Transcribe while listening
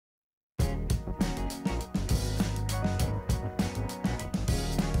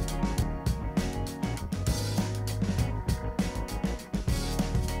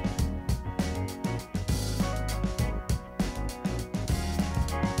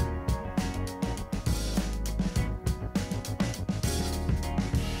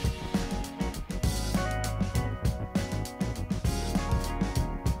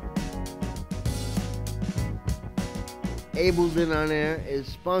Ableton On Air is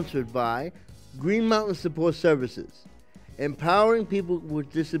sponsored by Green Mountain Support Services, empowering people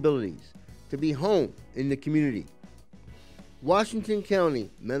with disabilities to be home in the community. Washington County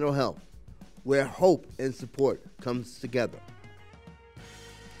Mental Health, where hope and support comes together.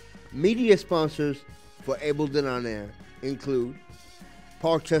 Media sponsors for Ableton On Air include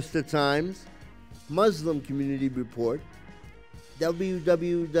Parkchester Times, Muslim Community Report,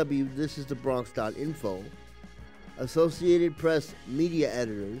 www.thisisthebronx.info, Associated Press Media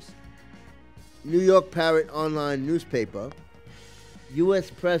Editors, New York Parrot Online Newspaper, U.S.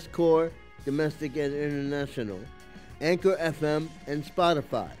 Press Corps Domestic and International, Anchor FM, and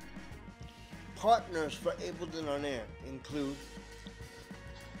Spotify. Partners for Ableton On Air include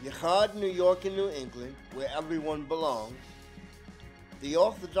Yachad, New York and New England, where everyone belongs, the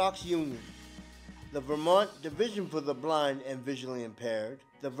Orthodox Union, the Vermont Division for the Blind and Visually Impaired,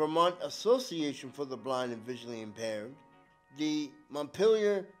 the Vermont Association for the Blind and Visually Impaired, the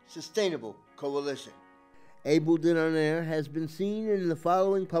Montpelier Sustainable Coalition. Ableton On Air has been seen in the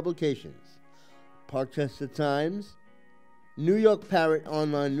following publications: Parkchester Times, New York Parrot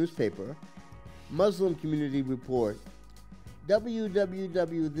Online Newspaper, Muslim Community Report,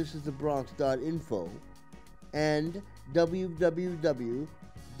 www.thisisthebronx.info, and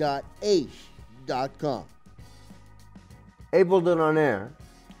www.aish.com. Ableton On Air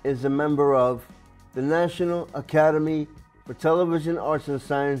is a member of the National Academy for Television Arts and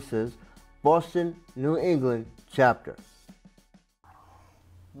Sciences, Boston, New England chapter.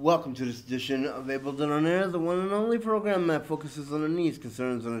 Welcome to this edition of Ableton On Air, the one and only program that focuses on the needs,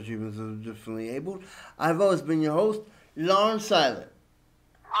 concerns, and achievements of the differently abled. I've always been your host, Lawrence Seiler.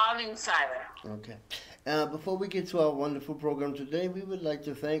 Arlene Seiler. Okay. Before we get to our wonderful program today, we would like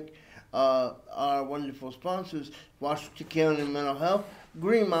to thank our wonderful sponsors, Washington County Mental Health,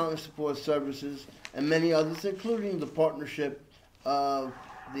 Green Mountain Support Services, and many others, including the partnership of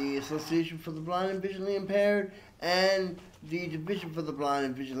the Association for the Blind and Visually Impaired and the Division for the Blind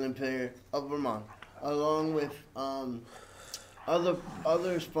and Visually Impaired of Vermont, along with other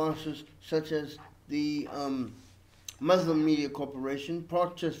sponsors such as the Muslim Media Corporation,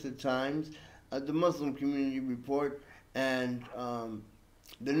 Parkchester Times, the Muslim Community Report, and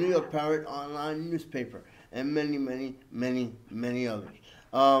the New York Parrot Online Newspaper, and many, many, many, many others.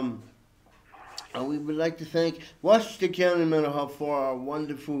 We would like to thank Washington County Mental Health for our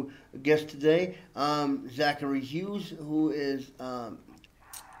wonderful guest today, Zachary Hughes, who is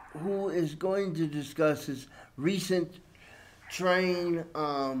going to discuss his recent train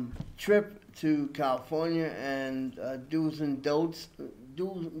trip to California and do's and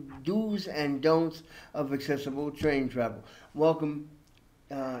don'ts of accessible train travel. Welcome,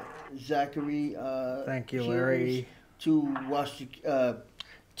 Zachary. Thank you, Larry. To Washington.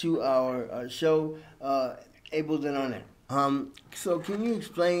 To our show, Ableton On Air. So can you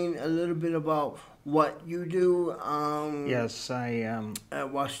explain a little bit about what you do? Yes, I am. At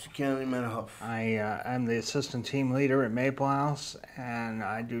Washington County Mental Health. I'm the assistant team leader at Maple House, and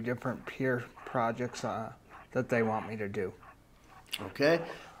I do different peer projects that they want me to do. Okay.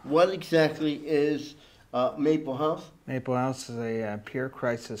 What exactly is Maple House? Maple House is a peer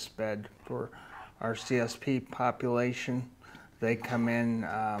crisis bed for our CSP population. They come in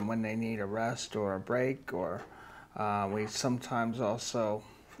when they need a rest or a break, or we sometimes also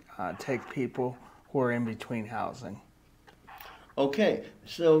take people who are in between housing. Okay,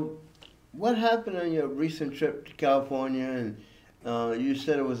 so what happened on your recent trip to California? And you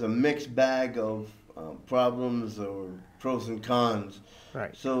said it was a mixed bag of problems or pros and cons.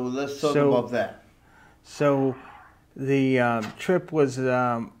 Right. So let's talk about that. So the trip was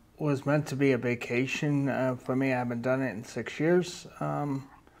meant to be a vacation for me. I haven't done it in 6 years,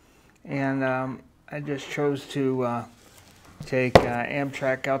 and I just chose to take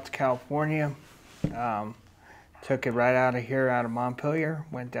Amtrak out to California. Took it right out of here, out of Montpelier,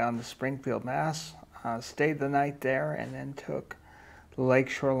 went down to Springfield, Mass, stayed the night there, and then took the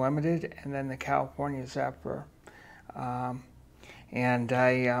Lakeshore Limited and then the California Zephyr. And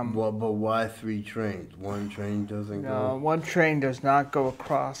I... well, but why 3 trains? One train doesn't go? One train does not go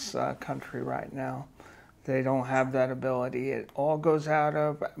across country right now. They don't have that ability. It all goes out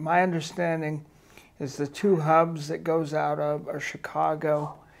of... My understanding is the 2 hubs that goes out of are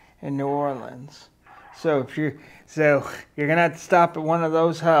Chicago and New Orleans. So you're going to have to stop at one of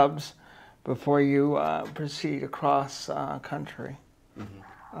those hubs before you proceed across country.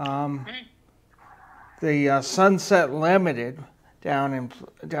 Mm-hmm. The Sunset Limited down in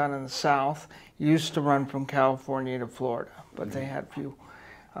the south used to run from California to Florida, but they had a few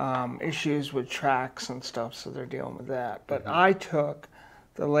issues with tracks and stuff, so they're dealing with that. But I took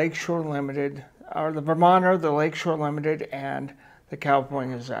the Lakeshore Limited are the Vermonter, the Lakeshore Limited, and the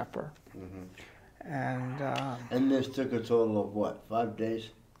California Zephyr. And this took a total of what, 5 days?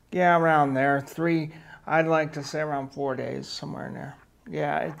 Yeah, around there. 3, I'd like to say around 4 days, somewhere in there.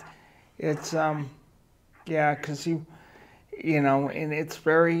 Yeah, it's yeah, because you know, and it's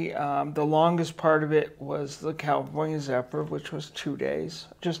very, the longest part of it was the California Zephyr, which was 2 days,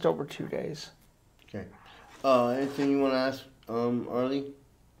 just over 2 days. Okay. Anything you want to ask, Arlie?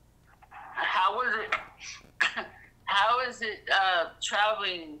 How is it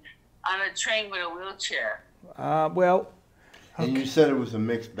traveling on a train with a wheelchair? Well, And you said it was a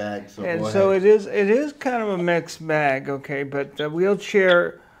mixed bag, so and go so ahead. it is kind of a mixed bag, okay, but the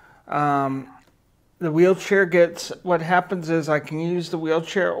wheelchair gets, what happens is I can use the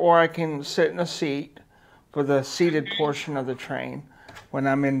wheelchair or I can sit in a seat for the seated portion of the train. When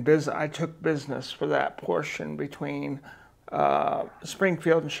I'm in business, I took business for that portion between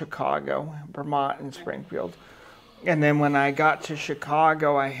Springfield and Chicago, Vermont and Springfield. And then when I got to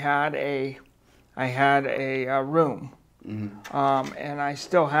Chicago, I had a room. And I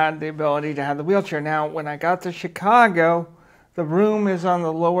still had the ability to have the wheelchair. Now, when I got to Chicago, the room is on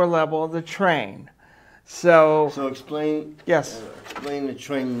the lower level of the train. So explain. Yes. Explain the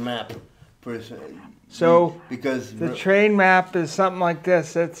train map, So because the train map is something like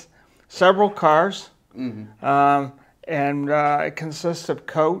this. It's several cars, and it consists of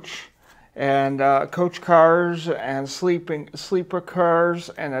coach and coach cars and sleeper cars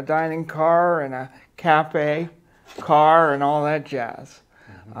and a dining car and a cafe car and all that jazz.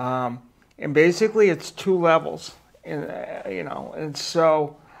 And basically it's 2 levels, you know, and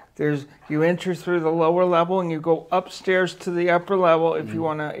so you enter through the lower level and you go upstairs to the upper level if you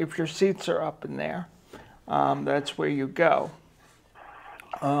want to, if your seats are up in there. That's where you go.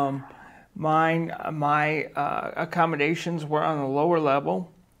 My accommodations were on the lower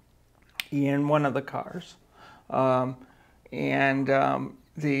level in one of the cars. The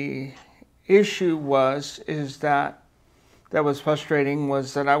issue is that was frustrating,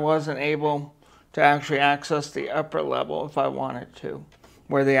 was that I wasn't able to actually access the upper level if I wanted to,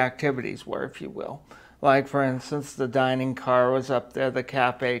 where the activities were, if you will. Like, for instance, the dining car was up there, the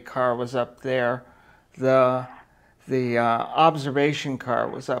cafe car was up there, the observation car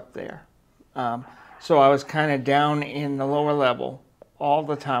was up there. So I was kind of down in the lower level all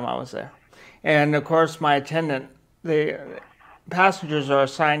the time I was there. And of course, my attendant, the passengers are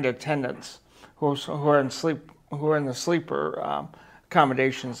assigned attendants who are in the sleeper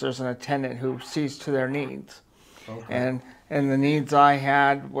accommodations. There's an attendant who sees to their needs. Okay. And the needs I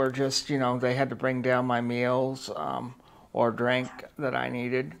had were just, you know, they had to bring down my meals or drink that I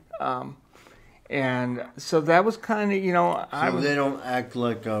needed. And so that was kind of, you know, they don't act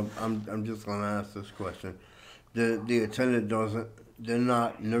like I'm just going to ask this question. The attendant doesn't. They're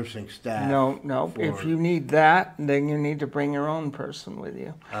not nursing staff. No. If you need that, then you need to bring your own person with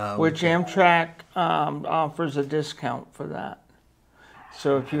you, which Amtrak offers a discount for that.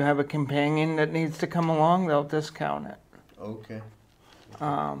 So if you have a companion that needs to come along, they'll discount it. Okay.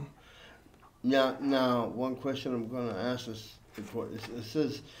 Now, one question I'm going to ask is, it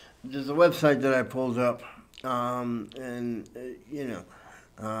says, there's a website that I pulled up, it's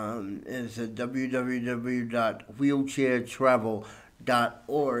at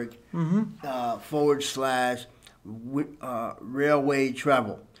www.wheelchairtravel.org /railway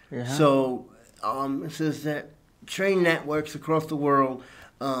travel. Yeah. So it says that train networks across the world,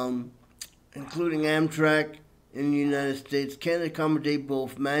 including Amtrak in the United States, can accommodate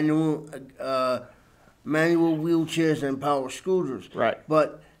both manual wheelchairs and power scooters. Right.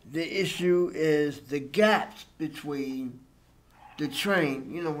 But the issue is the gaps between the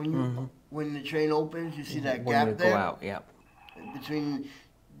train. You know, when the train opens, you see that gap there. When you go out, yeah. Between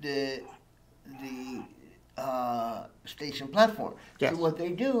the station platform. Yes. So what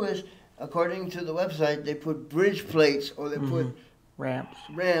they do is, according to the website, they put bridge plates or they put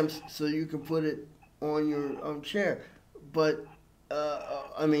ramps so you can put it on your chair. But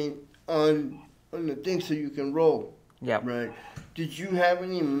on the thing so you can roll. Yeah. Right. Did you have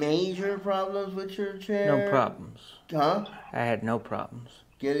any major problems with your chair? No problems. Huh? I had no problems.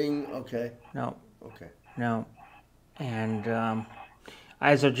 Okay. No. Okay. No. And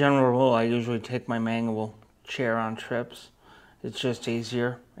as a general rule, I usually take my manual chair on trips. It's just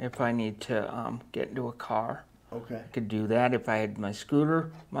easier if I need to get into a car. Okay. I could do that. If I had my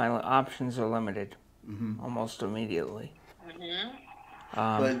scooter, my options are limited almost immediately.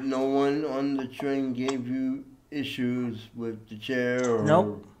 But no one on the train gave you issues with the chair? Or...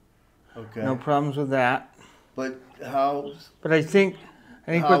 Nope. Okay. No problems with that. But how... But I think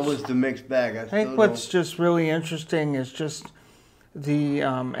how was the mixed bag? I think what's just really interesting is just the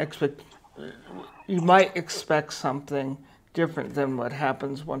you might expect something different than what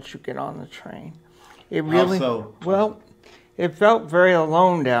happens once you get on the train. It really, so? well, it felt very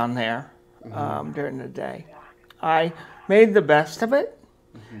alone down there during the day. I made the best of it.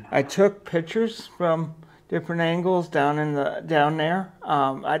 I took pictures from different angles down there.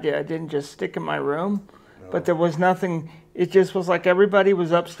 I didn't just stick in my room, but there was nothing. It just was like everybody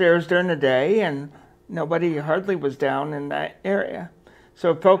was upstairs during the day, and nobody hardly was down in that area.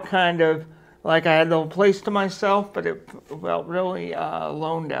 So it felt kind of like I had the whole place to myself, but it felt really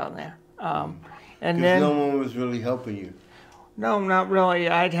alone down there. And then no one was really helping you. No, not really.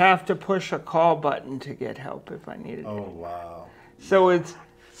 I'd have to push a call button to get help if I needed it. Oh, wow. So it's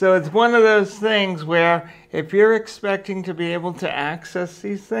one of those things where if you're expecting to be able to access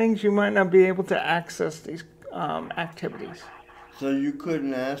these things, you might not be able to access these activities. So you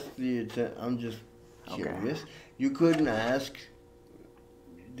couldn't ask I'm just curious. You couldn't ask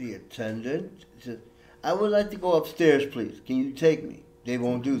the attendant, I would like to go upstairs, please. Can you take me? They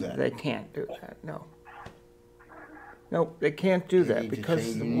won't do that. They can't do that, no. Nope, they can't do that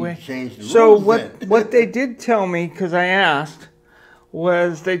because the way. So what they did tell me, because I asked,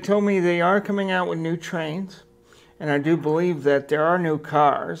 was they told me they are coming out with new trains, and I do believe that there are new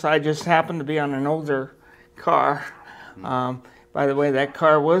cars. I just happened to be on an older car. By the way, that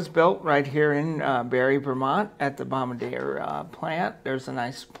car was built right here in Barre, Vermont, at the Bombardier plant. There's a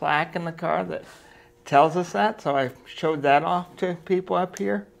nice plaque in the car that tells us that, so I showed that off to people up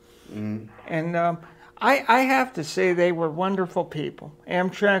here. And I have to say they were wonderful people.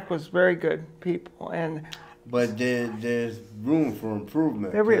 Amtrak was very good people, but there's room for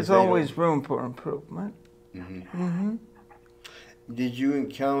improvement. There is always room for improvement. Did you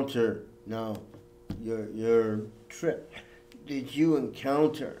encounter your trip? Did you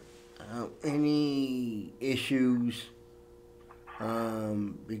encounter any issues?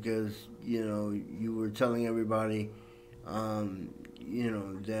 Because you were telling everybody,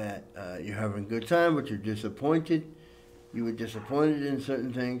 that you're having a good time, but you're disappointed. You were disappointed in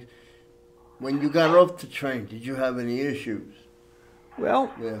certain things. When you got off the train, did you have any issues?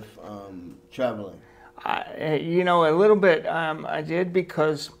 Well, with traveling. A little bit. I did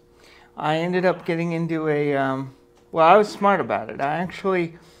because I ended up getting into I was smart about it. I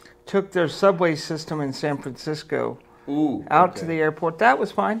actually took their subway system in San Francisco out to the airport. That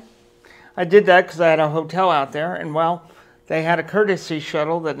was fine. I did that because I had a hotel out there, and they had a courtesy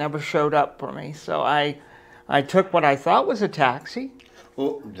shuttle that never showed up for me. So I took what I thought was a taxi.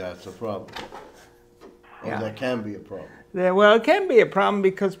 Oh, that's a problem. Yeah. That can be a problem. Yeah, well, it can be a problem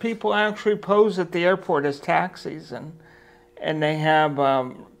because people actually pose at the airport as taxis, and they have,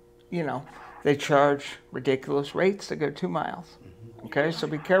 they charge ridiculous rates to go 2 miles. Okay, so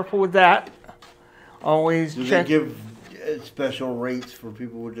be careful with that. Always check. Do they give special rates for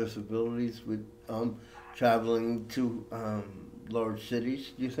people with disabilities with traveling to large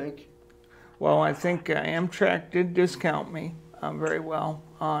cities, do you think? Well, I think Amtrak did discount me very well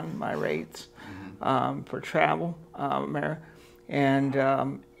on my rates for travel.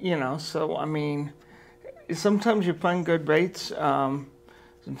 So I mean, sometimes you find good rates,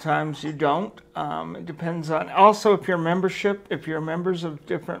 sometimes you don't. It depends on, also if you're members of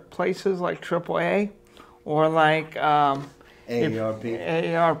different places like AAA or like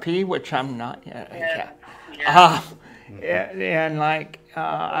AARP, which I'm not yet. I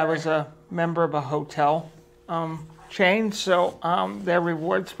was a member of a hotel chain, so their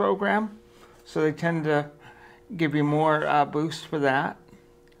rewards program, so they tend to give you more boost for that.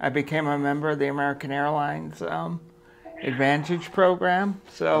 I became a member of the American Airlines Advantage program.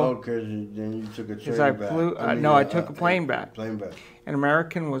 So because then you took a train back. I took a plane back. Plane back. And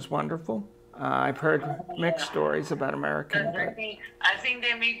American was wonderful. I've heard mixed stories about American. I think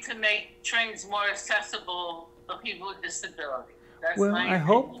they need to make trains more accessible for people with disabilities.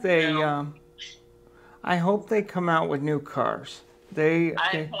 I hope they come out with new cars. I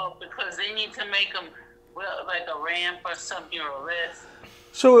hope, because they need to make them like a ramp or something, or a lift.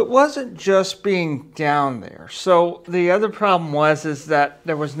 So it wasn't just being down there. So the other problem is that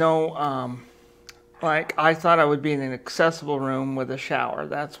there was no, I thought I would be in an accessible room with a shower.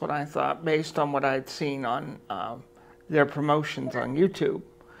 That's what I thought, based on what I'd seen on their promotions on YouTube.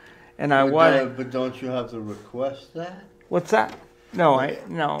 And But don't you have to request that? What's that? No.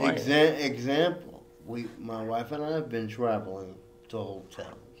 Example. My wife and I have been traveling to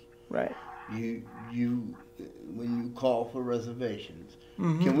hotels. Right. When you call for reservations,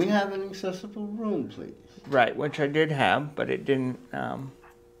 can we have an accessible room, please? Right, which I did have, but it didn't.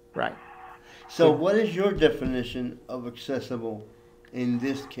 Right. So, what is your definition of accessible in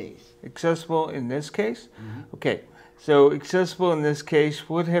this case? Accessible in this case? Okay. So, accessible in this case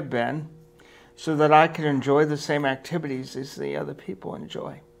would have been so that I can enjoy the same activities as the other people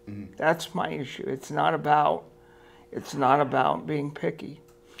enjoy. Mm-hmm. That's my issue. It's not about being picky.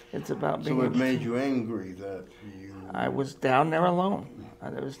 It's about being. So it made you angry that you. I was down there alone.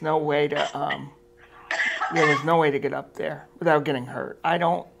 There was no way to. There was no way to get up there without getting hurt. I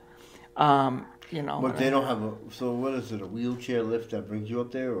don't. But they don't have a. So what is it? A wheelchair lift that brings you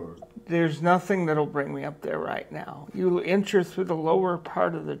up there, or? There's nothing that'll bring me up there right now. You enter through the lower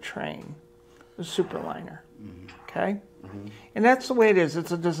part of the train, the superliner. Mm-hmm. Okay. Mm-hmm. And that's the way it is.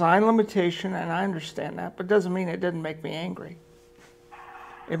 It's a design limitation, and I understand that, but it doesn't mean it didn't make me angry.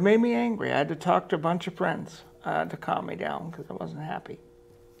 It made me angry. I had to talk to a bunch of friends to calm me down because I wasn't happy.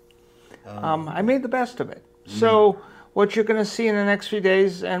 I made the best of it. So what you're going to see in the next few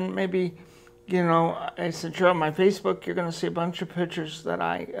days, and maybe, I sent you on my Facebook, you're going to see a bunch of pictures that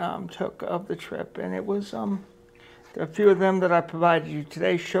I took of the trip. And it was, a few of them that I provided you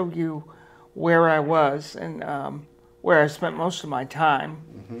today show you where I was and where I spent most of my time.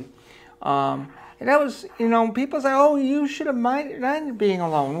 Mm-hmm. And that was, people say, oh, you should have minded being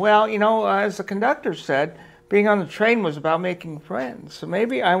alone. Well, as the conductor said, being on the train was about making friends. So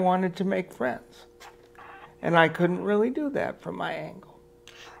maybe I wanted to make friends. And I couldn't really do that from my angle.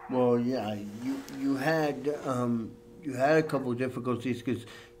 Well, yeah, you had a couple of difficulties because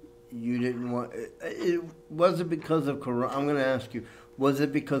you didn't want. Was it because of Corona? I'm going to ask you. Was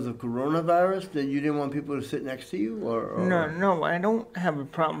it because of coronavirus that you didn't want people to sit next to you, or? No, I don't have a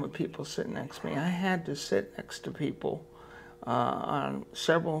problem with people sitting next to me. I had to sit next to people on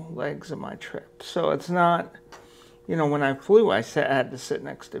several legs of my trip. So it's not, when I flew, I had to sit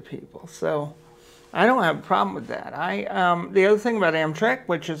next to people. So I don't have a problem with that. The other thing about Amtrak,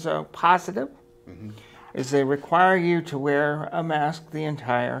 which is a positive, is they require you to wear a mask the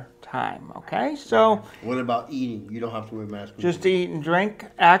entire time. Okay, so what about eating? You don't have to wear a mask. Just eat and drink.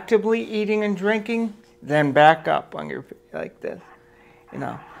 Actively eating and drinking, then back up on your feet like this,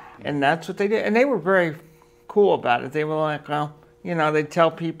 And that's what they did, and they were very cool about it. They were like, well, they'd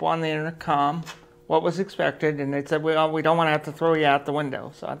tell people on the intercom what was expected, and they said, well, we don't want to have to throw you out the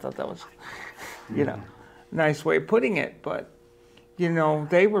window. So I thought that was, nice way of putting it, but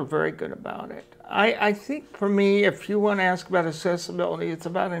they were very good about it. I think for me, if you want to ask about accessibility, it's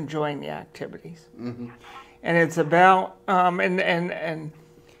about enjoying the activities. Mm-hmm. And it's about,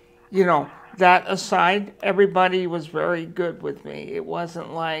 that aside, everybody was very good with me. It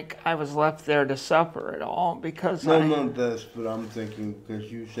wasn't like I was left there to suffer at all because not this, but I'm thinking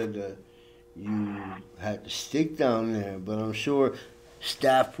because you said that you had to stick down there, but I'm sure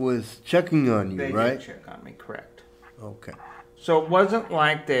staff was checking on you, they right? They did check on me, correct. Okay. So it wasn't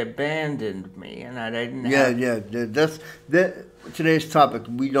like they abandoned me and I didn't that's today's topic.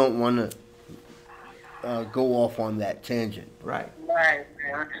 We don't want to go off on that tangent. Right. Right.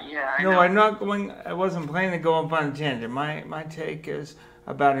 Yeah. I wasn't planning to go up on a tangent. My take is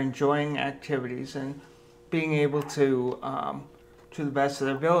about enjoying activities and being able to the best of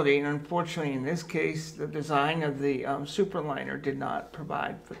their ability. And unfortunately, in this case, the design of the superliner did not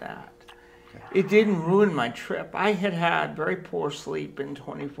provide for that. It didn't ruin my trip. I had very poor sleep in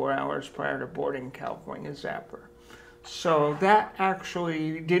 24 hours prior to boarding California Zapper. So that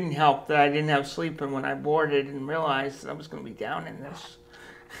actually didn't help that I didn't have sleep. And when I boarded and realized I was going to be down in this,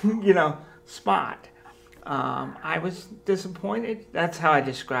 spot, I was disappointed. That's how I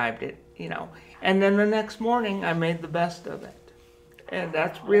described it, And then the next morning, I made the best of it. And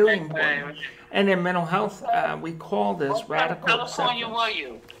that's really important. And in mental health, we call this radical acceptance. California were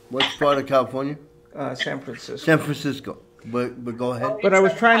you? What part of California? San Francisco. San Francisco. But go ahead. But I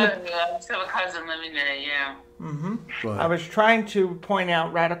was trying to. I still have a cousin living there. Yeah. Mm-hmm. Go ahead. I was trying to point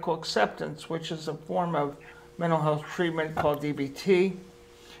out radical acceptance, which is a form of mental health treatment called DBT,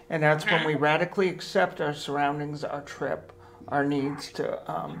 and that's when we radically accept our surroundings, our trip, our needs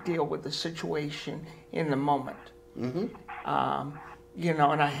to deal with the situation in the moment. Mm-hmm.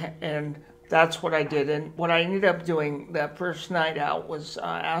 And that's what I did. And what I ended up doing that first night out was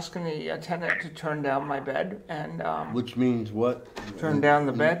asking the attendant to turn down my bed. And which means what? Turn down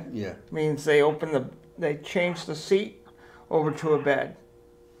the bed? Yeah. Means they changed the seat over to a bed.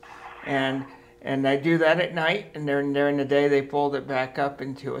 And I do that at night, and during the day they fold it back up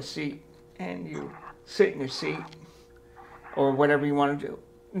into a seat, and you sit in your seat or whatever you want to do.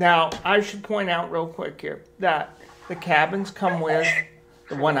 Now, I should point out real quick here that the cabins come with,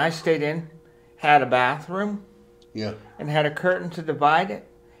 the one I stayed in, had a bathroom, and had a curtain to divide it,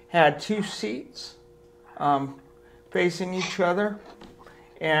 had 2 seats facing each other,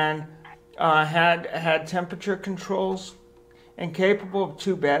 and had temperature controls, and capable of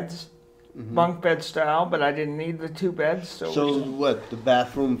 2 beds bunk bed style, but I didn't need the 2 beds. So what? The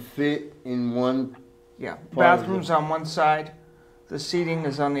bathroom fit in one? Yeah, bathroom's on one side, the seating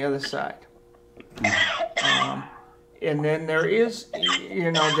is on the other side. And then there is,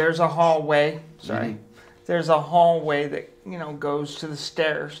 there's a hallway. Sorry. There's a hallway that, goes to the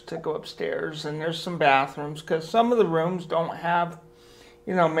stairs to go upstairs. And there's some bathrooms because some of the rooms don't have,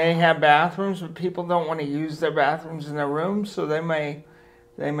 may have bathrooms, but people don't want to use their bathrooms in their rooms. So they may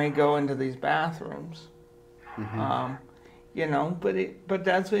go into these bathrooms. But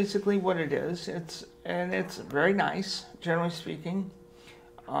that's basically what it is. It's very nice, generally speaking.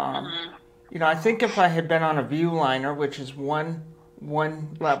 I think if I had been on a Viewliner, which is one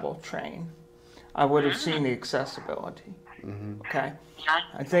level train, I would have seen the accessibility. Okay.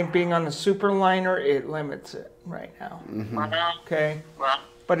 I think being on the Superliner, it limits it right now. Okay.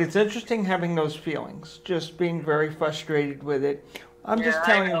 But it's interesting having those feelings, just being very frustrated with it. I'm just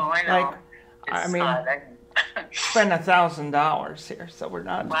telling you, like, I mean, spend $1,000 here, so we're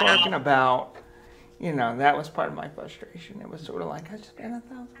not talking about, that was part of my frustration. It was sort of like, I spent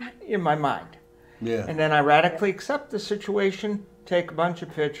 $1,000 in my mind. Yeah. And then I radically accept the situation, take a bunch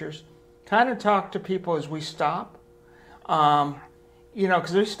of pictures, kind of talk to people as we stop,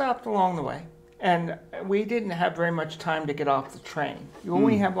 because we stopped along the way. And we didn't have very much time to get off the train. You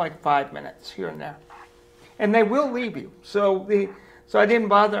only have like 5 minutes here and there. And they will leave you. So I didn't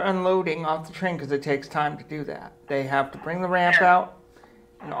bother unloading off the train because it takes time to do that. They have to bring the ramp out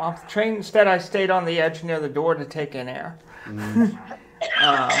and off the train. Instead, I stayed on the edge near the door to take in air.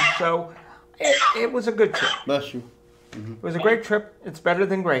 So it was a good trip. Bless you. It was a great trip. It's better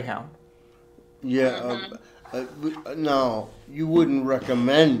than Greyhound. Yeah. No, you wouldn't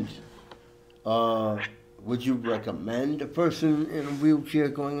recommend. Would you recommend a person in a wheelchair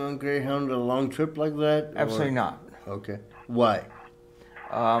going on Greyhound a long trip like that? Absolutely not. Okay. Why?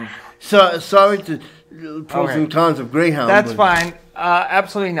 Sorry to pros and cons of Greyhound. That's fine.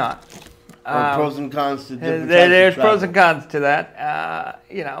 Absolutely not. Pros and cons to different There's types of pros and cons to that.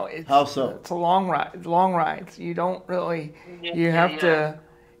 It's, how so? It's a long ride. Long rides. You don't really. You have to.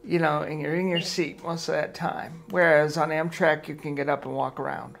 And you're in your seat most of that time. Whereas on Amtrak, you can get up and walk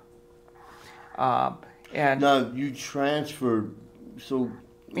around. And now you transferred. So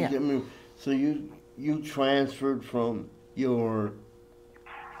yeah. So you transferred from your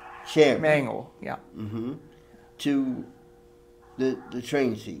chair manual, yeah, to the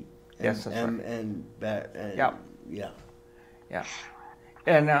train seat. Yes, that's right. And yeah.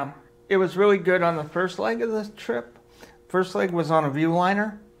 And it was really good on the first leg of the trip. First leg was on a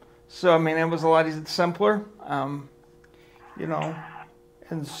Viewliner, so I mean it was a lot simpler, and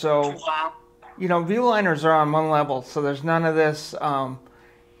so Viewliners are on one level, so there's none of this, and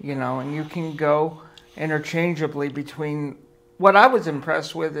you can go interchangeably between. What I was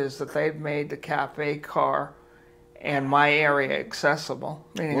impressed with is that they've made the cafe car and my area accessible.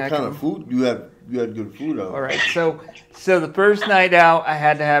 What kind of food you had? You had good food out. All right, so the first night out, I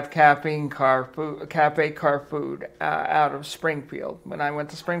had to have cafe car food out of Springfield when I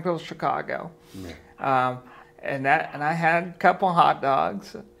went to Springfield, Chicago, and I had a couple hot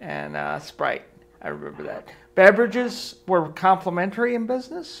dogs and Sprite. I remember that. Beverages were complimentary in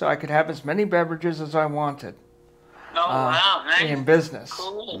business, so I could have as many beverages as I wanted. Oh, wow, nice. In business.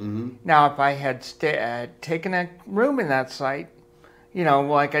 Cool. Now, if I had taken a room in that site,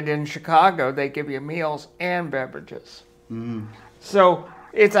 like I did in Chicago, they give you meals and beverages. So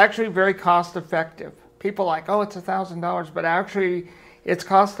it's actually very cost effective. People are like, oh, it's $1,000, but actually it's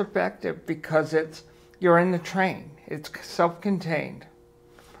cost effective because you're in the train. It's self-contained,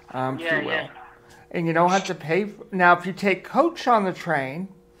 if you will. Yeah. And you don't have to pay. Now, if you take coach on the train,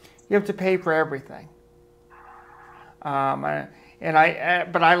 you have to pay for everything. But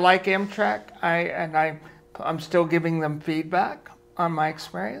I like Amtrak. I'm still giving them feedback on my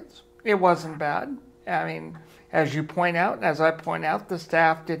experience. It wasn't bad. I mean, as you point out, and as I point out, the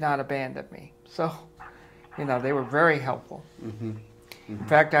staff did not abandon me. So, they were very helpful. In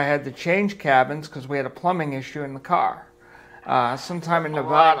fact, I had to change cabins because we had a plumbing issue in the car sometime in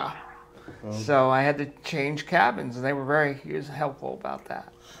Nevada. So I had to change cabins, and they were very helpful about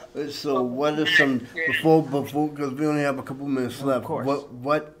that. So what are some before because we only have a couple minutes left. Of course.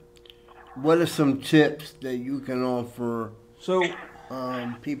 What are some tips that you can offer? So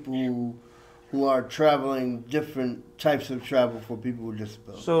people who are traveling, different types of travel for people with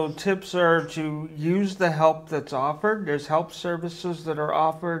disabilities. So tips are to use the help that's offered. There's help services that are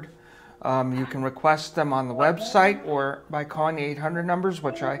offered. You can request them on the website or by calling the 800 numbers,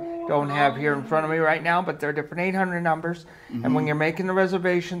 which I don't have here in front of me right now, but there are different 800 numbers. And when you're making the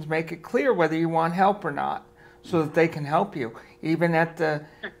reservations, make it clear whether you want help or not. so that they can help you. Even at the,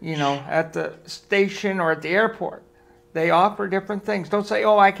 at the station or at the airport, they offer different things. Don't say,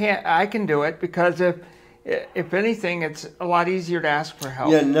 "Oh, I can't. I can do it," because if anything, it's a lot easier to ask for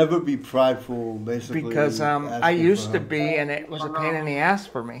help. Yeah, never be prideful, basically. Because I used to be, and it was a pain in the ass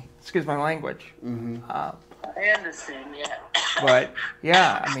for me. Excuse my language. I understand, yeah. But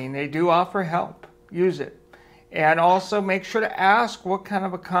yeah, I mean, they do offer help. Use it. And also make sure to ask what kind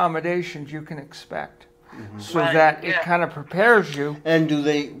of accommodations you can expect, so that it kind of prepares you. And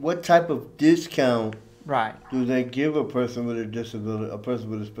what type of discount Right. do they give a person with a disability, a person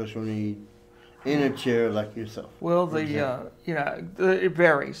with a special need, in a chair like yourself? Well, it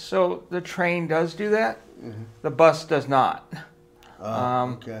varies. So the train does do that. The bus does not.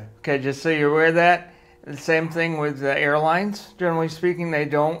 Okay. Okay, just so you're aware of that. The same thing with the airlines. Generally speaking, they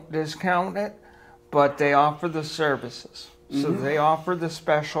don't discount it, but they offer the services. So they offer the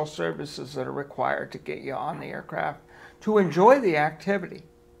special services that are required to get you on the aircraft to enjoy the activity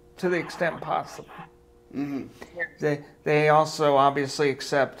to the extent possible. They also obviously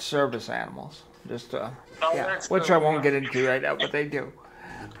accept service animals, which I won't get into right now, but they do.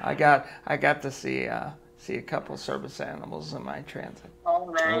 I got to see a couple service animals in my transit. Oh,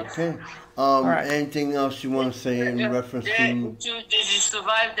 nice. Okay. right. Anything else you want to say in reference to? Did you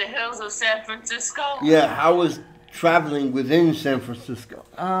survive the hills of San Francisco? Yeah, how was traveling within San Francisco?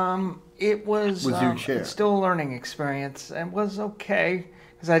 It was With your chair. it's still a learning experience. It was okay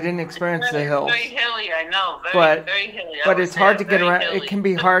because I didn't experience the hills. Very hilly, I know. Very hilly. But it's hard to get around. It can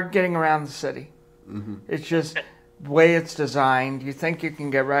be hard getting around the city. It's just the way it's designed. You think you can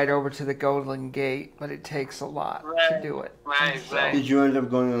get right over to the Golden Gate, but it takes a lot to do it. Right. Did you end up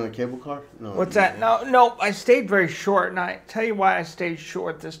going on a cable car? No. What's that? No. I stayed very short, and I tell you why I stayed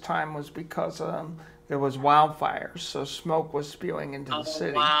short this time was because there was wildfires, so smoke was spewing into the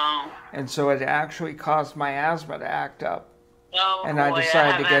city, and so it actually caused my asthma to act up. Oh, And I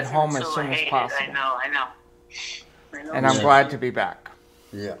decided to get home as soon as possible. I know. And I'm glad to be back.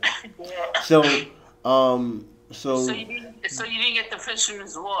 Yeah. Yeah. So you didn't get the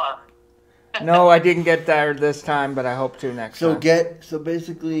fisherman's law. No, I didn't get there this time, but I hope to next time.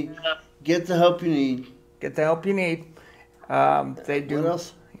 basically get the help you need. Get the help you need. They do. What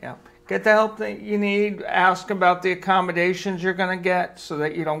else? Yeah. Get the help that you need. Ask about the accommodations you're going to get so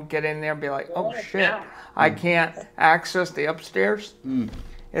that you don't get in there and be like, oh, shit, I can't access the upstairs.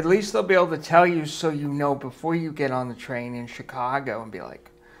 At least they'll be able to tell you so you know before you get on the train in Chicago and be like,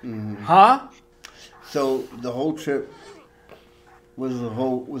 huh? So the whole trip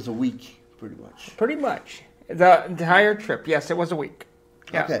was a week, pretty much. Pretty much. The entire trip. Yes, it was a week.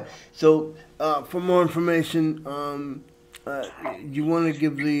 Yeah. Okay. So for more information, you want to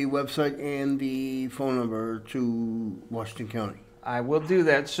give the website and the phone number to Washington County? I will do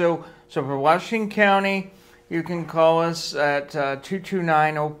that. So for Washington County, you can call us at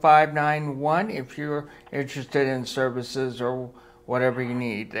 229-0591 if you're interested in services or whatever you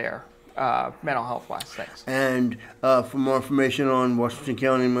need there, mental health wise things. And for more information on Washington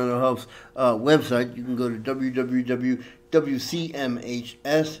County Mental Health's website, you can go to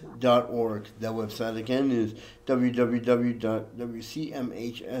www.wcmhs.org. That website again is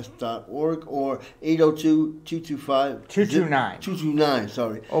www.wcmhs.org or 802-225 229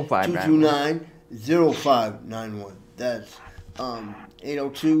 sorry 229-0591. That's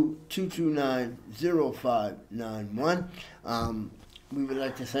 802-229-0591. We would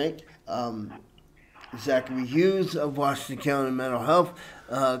like to thank Zachary Hughes of Washington County Mental Health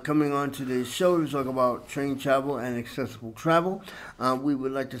coming on today's show to talk about train travel and accessible travel. We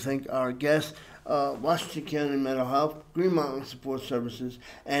would like to thank our guests, Washington County Mental Health, Green Mountain Support Services,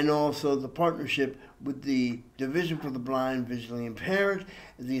 and also the partnership with the Division for the Blind, Visually Impaired,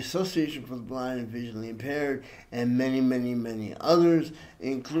 the Association for the Blind and Visually Impaired, and many, many, many others,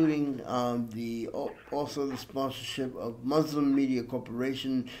 including also the sponsorship of Muslim Media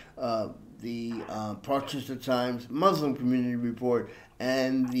Corporation, the Rochester Times, Muslim Community Report,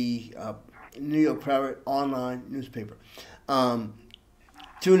 and the New York Parrot online newspaper.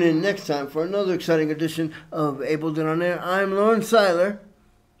 Tune in next time for another exciting edition of Ableton On Air. I'm Lauren Seiler.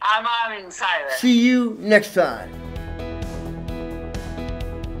 I'm Armin Seiler. See you next time.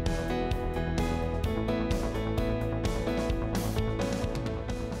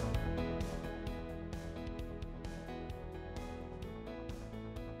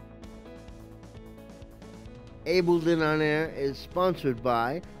 Ableton On Air is sponsored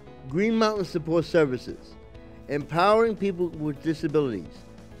by Green Mountain Support Services, empowering people with disabilities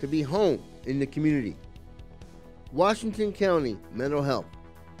to be home in the community. Washington County Mental Health,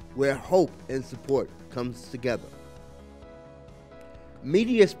 where hope and support comes together.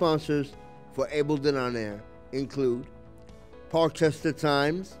 Media sponsors for Ableton On Air include Parkchester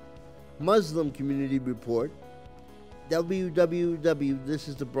Times, Muslim Community Report,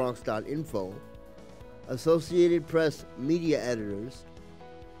 www.thisisthebronx.info, Associated Press Media Editors,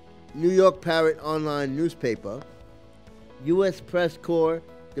 New York Parrot Online Newspaper, U.S. Press Corps,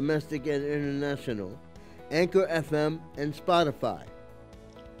 Domestic and International, Anchor FM, and Spotify.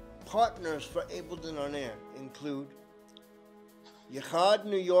 Partners for Ableton On Air include Yachad,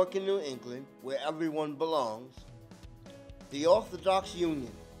 New York and New England, where everyone belongs, the Orthodox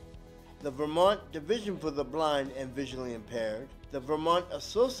Union, the Vermont Division for the Blind and Visually Impaired, the Vermont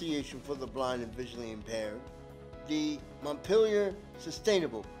Association for the Blind and Visually Impaired, the Montpelier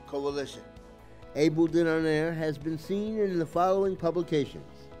Sustainable Coalition. Ableton On Air has been seen in the following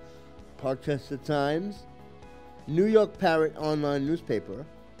publications: Parkchester Times, New York Parrot Online Newspaper,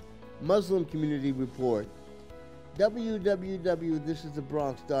 Muslim Community Report,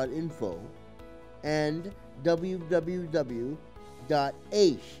 www.thisisthebronx.info, and www.aish.com.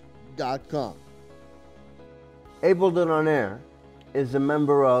 Ableton On Air is a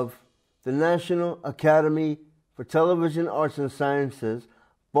member of the National Academy for Television Arts and Sciences,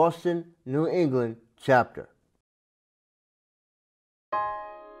 Boston, New England chapter.